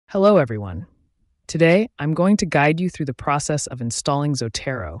Hello, everyone. Today, I'm going to guide you through the process of installing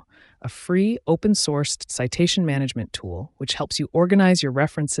Zotero, a free, open-sourced citation management tool which helps you organize your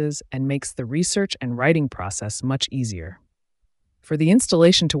references and makes the research and writing process much easier. For the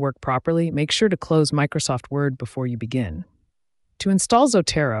installation to work properly, make sure to close Microsoft Word before you begin. To install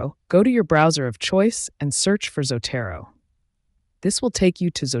Zotero, go to your browser of choice and search for Zotero. This will take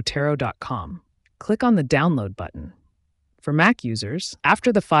you to Zotero.com. Click on the Download button. For Mac users,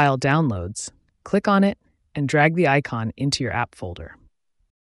 after the file downloads, click on it and drag the icon into your app folder.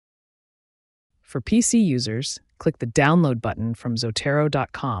 For PC users, click the Download button from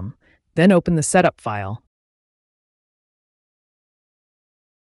Zotero.com, then open the Setup file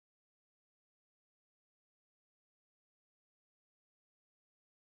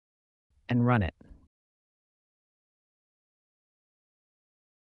and run it.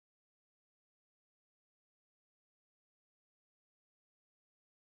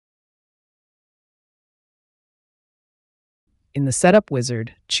 In the Setup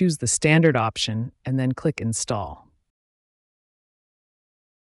wizard, choose the Standard option and then click Install.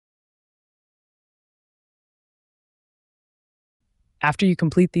 After you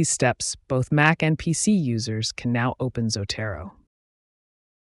complete these steps, both Mac and PC users can now open Zotero.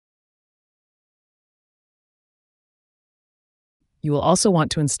 You will also want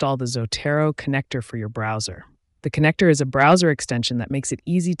to install the Zotero connector for your browser. The connector is a browser extension that makes it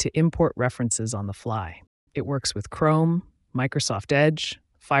easy to import references on the fly. It works with Chrome, Microsoft Edge,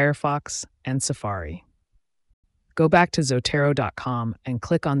 Firefox, and Safari. Go back to Zotero.com and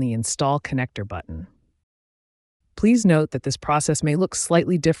click on the Install Connector button. Please note that this process may look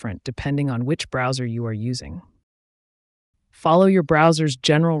slightly different depending on which browser you are using. Follow your browser's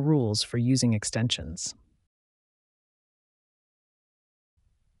general rules for using extensions.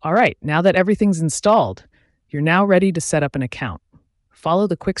 All right, now that everything's installed, you're now ready to set up an account. Follow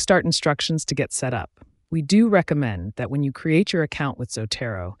the quick start instructions to get set up. We do recommend that when you create your account with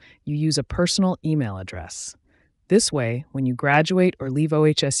Zotero, you use a personal email address. This way, when you graduate or leave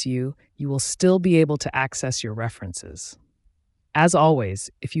OHSU, you will still be able to access your references. As always,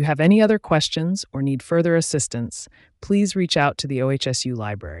 if you have any other questions or need further assistance, please reach out to the OHSU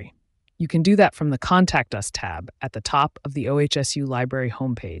Library. You can do that from the Contact Us tab at the top of the OHSU Library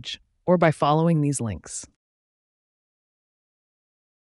homepage, or by following these links.